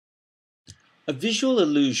A visual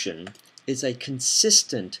illusion is a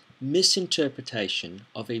consistent misinterpretation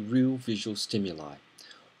of a real visual stimuli.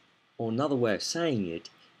 Or another way of saying it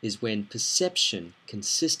is when perception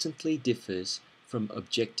consistently differs from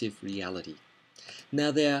objective reality. Now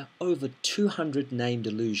there are over 200 named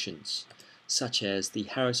illusions, such as the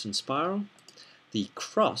Harrison spiral, the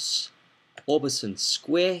cross, Orbison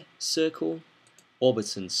square circle,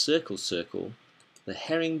 Orbison circle circle, the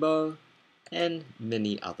herringbone, and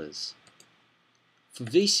many others. For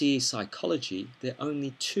VCE psychology, there are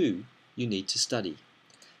only two you need to study,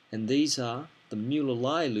 and these are the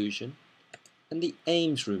Muller-Lyer illusion and the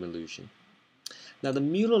Ames Room illusion. Now the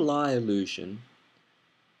Muller-Lyer illusion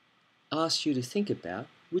asks you to think about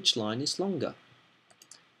which line is longer,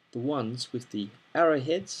 the ones with the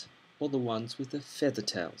arrowheads or the ones with the feather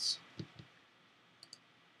tails.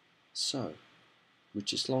 So,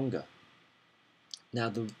 which is longer? Now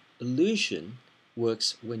the illusion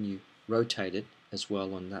works when you rotate it as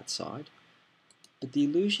well on that side, but the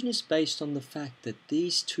illusion is based on the fact that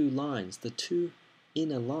these two lines, the two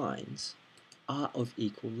inner lines, are of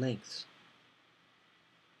equal length.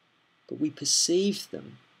 But we perceive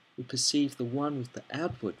them, we perceive the one with the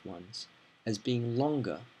outward ones as being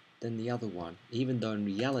longer than the other one, even though in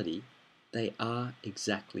reality they are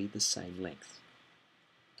exactly the same length.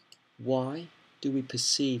 Why do we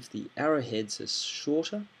perceive the arrowheads as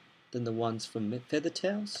shorter than the ones from feather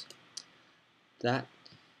tails? That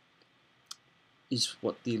is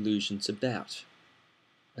what the illusion's about.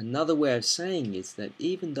 Another way of saying is that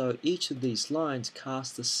even though each of these lines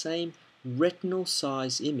cast the same retinal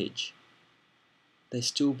size image, they're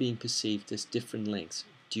still being perceived as different lengths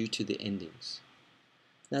due to the endings.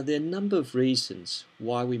 Now there are a number of reasons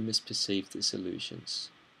why we misperceive these illusions.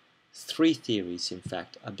 Three theories, in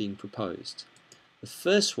fact, are being proposed. The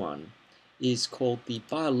first one is called the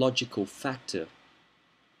biological factor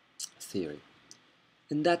theory.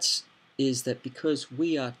 And that is that because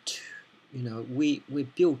we are, we're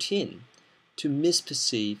built in to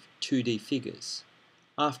misperceive 2D figures.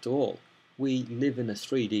 After all, we live in a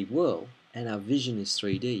 3D world and our vision is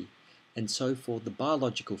 3D. And so for the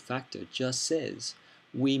biological factor just says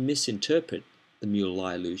we misinterpret the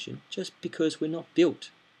Muller-Lyer illusion just because we're not built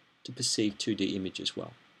to perceive 2D images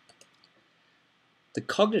well. The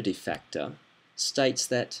cognitive factor states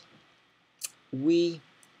that we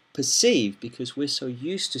perceive because we're so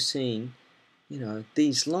used to seeing,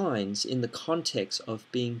 these lines in the context of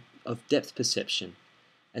depth perception,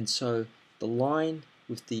 and so the line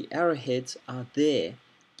with the arrowheads are there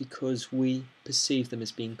because we perceive them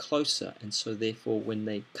as being closer, and so therefore when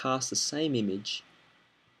they cast the same image,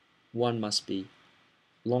 one must be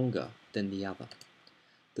longer than the other.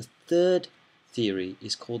 The third theory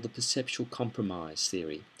is called the perceptual compromise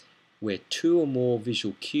theory, where two or more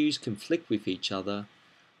visual cues conflict with each other.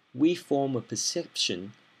 We form a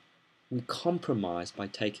perception, we compromise by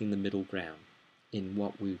taking the middle ground in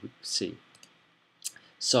what we would see.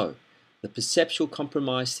 So, the perceptual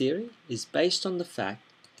compromise theory is based on the fact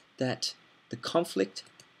that the conflict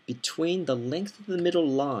between the length of the middle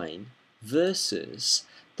line versus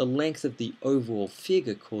the length of the overall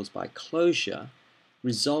figure caused by closure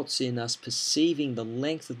results in us perceiving the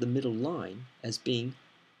length of the middle line as being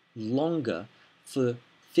longer for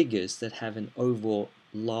figures that have an overall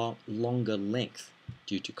longer length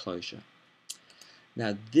due to closure.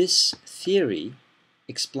 Now this theory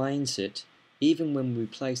explains it even when we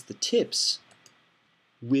replace the tips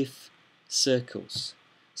with circles,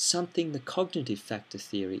 something the cognitive factor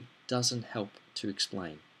theory doesn't help to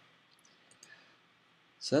explain.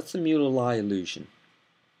 So that's the Muller-Lyer illusion.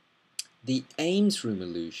 The Ames Room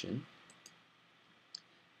illusion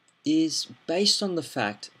is based on the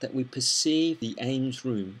fact that we perceive the Ames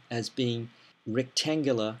Room as being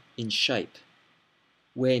rectangular in shape,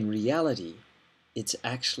 where in reality it's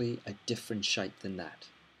actually a different shape than that.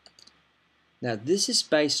 Now this is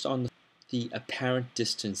based on the apparent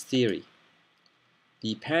distance theory.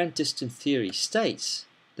 The apparent distance theory states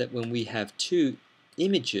that when we have two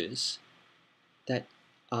images that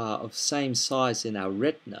are of same size in our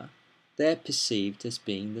retina, they're perceived as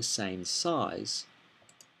being the same size.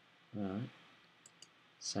 Right.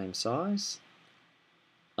 Same size,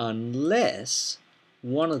 unless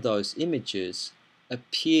one of those images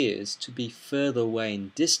appears to be further away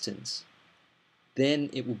in distance, then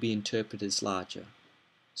it will be interpreted as larger.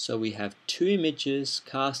 So we have two images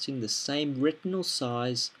casting the same retinal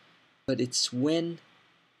size, but it's when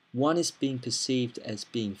one is being perceived as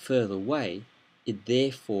being further away, it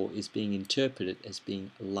therefore is being interpreted as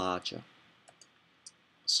being larger.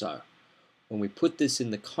 So when we put this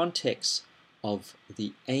in the context of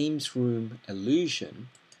the Ames Room illusion,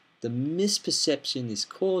 The misperception is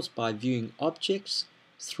caused by viewing objects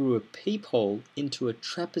through a peephole into a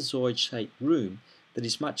trapezoid-shaped room that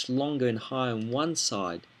is much longer and higher on one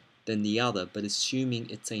side than the other, but assuming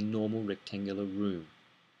it's a normal rectangular room.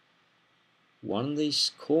 One of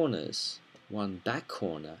these corners, one back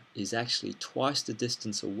corner, is actually twice the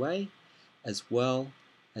distance away, as well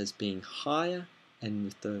as being higher and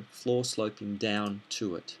with the floor sloping down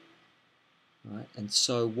to it. Right? And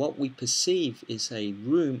so what we perceive is a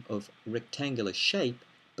room of rectangular shape,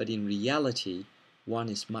 but in reality one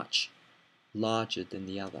is much larger than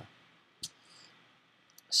the other.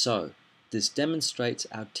 So this demonstrates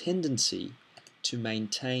our tendency to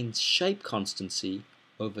maintain shape constancy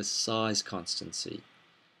over size constancy.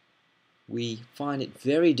 We find it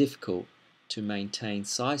very difficult to maintain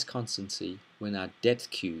size constancy when our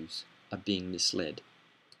depth cues are being misled.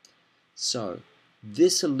 So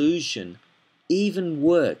this illusion even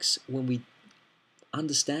works when we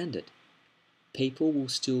understand it. People will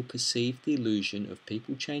still perceive the illusion of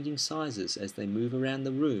people changing sizes as they move around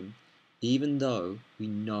the room, even though we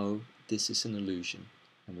know this is an illusion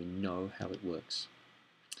and we know how it works.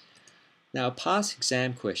 Now, a past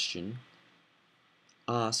exam question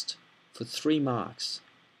asked for 3 marks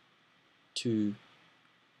to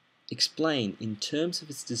explain in terms of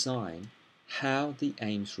its design how the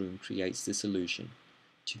Ames room creates this illusion.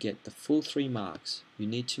 To get the full 3 marks, you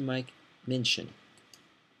need to make mention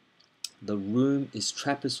the room is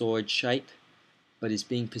trapezoid shape, but is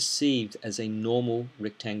being perceived as a normal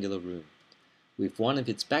rectangular room, with one of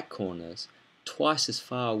its back corners twice as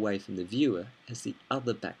far away from the viewer as the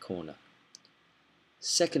other back corner.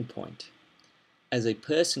 Second point, as a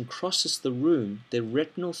person crosses the room, their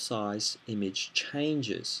retinal size image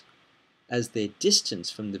changes as their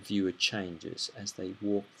distance from the viewer changes as they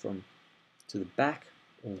walk from to the back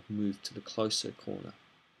or move to the closer corner.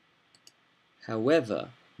 However,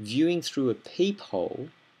 viewing through a peephole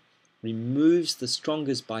removes the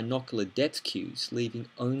strongest binocular depth cues, leaving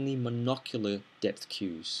only monocular depth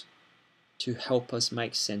cues to help us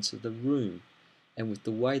make sense of the room. And with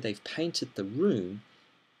the way they've painted the room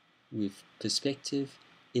with perspective,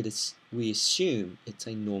 we assume it's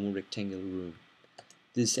a normal rectangular room.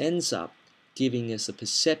 This ends up giving us a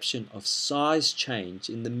perception of size change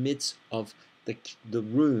in the midst of the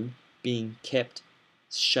room being kept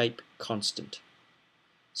shape constant.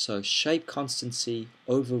 So shape constancy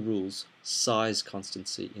overrules size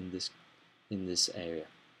constancy in this area.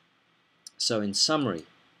 So in summary,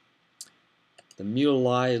 the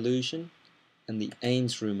Muller-Lyer illusion and the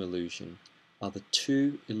Ames room illusion are the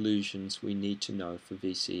 2 illusions we need to know for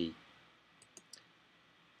VCE.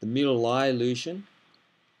 The Muller-Lyer illusion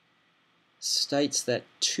states that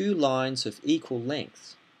 2 lines of equal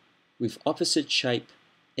length with opposite shape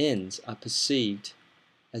ends are perceived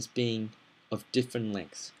as being of different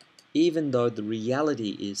lengths, even though the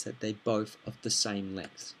reality is that they're both of the same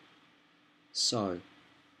length. So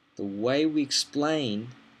the way we explain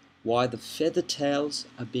why the feather tails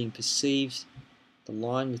are being perceived, the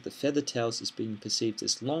line with the feather tails is being perceived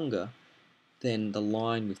as longer than the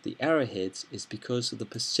line with the arrowheads, is because of the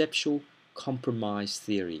perceptual compromise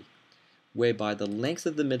theory, whereby the length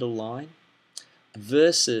of the middle line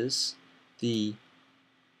versus the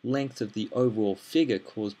length of the overall figure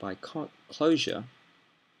caused by closure,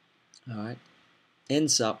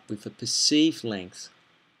 ends up with a perceived length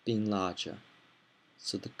being larger.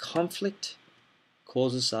 So the conflict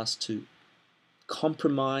causes us to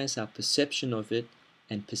compromise our perception of it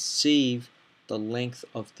and perceive the length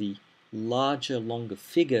of the larger, longer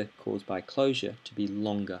figure caused by closure to be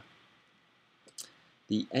longer.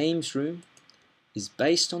 The Ames room is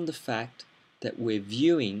based on the fact that we're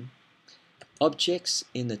viewing objects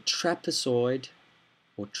in a trapezoid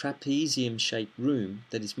or trapezium shaped room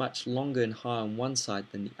that is much longer and higher on one side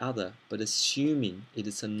than the other, but assuming it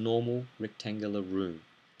is a normal rectangular room.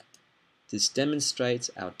 This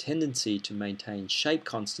demonstrates our tendency to maintain shape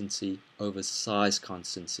constancy over size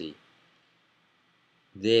constancy.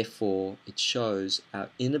 Therefore, it shows our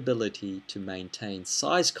inability to maintain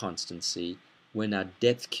size constancy when our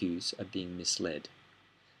depth cues are being misled.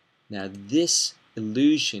 Now, this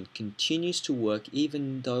illusion continues to work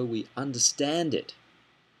even though we understand it.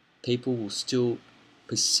 People will still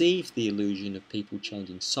perceive the illusion of people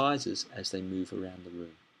changing sizes as they move around the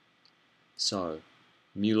room. So,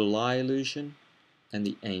 Muller-Lyer illusion and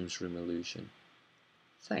the Ames room illusion.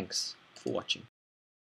 Thanks for watching.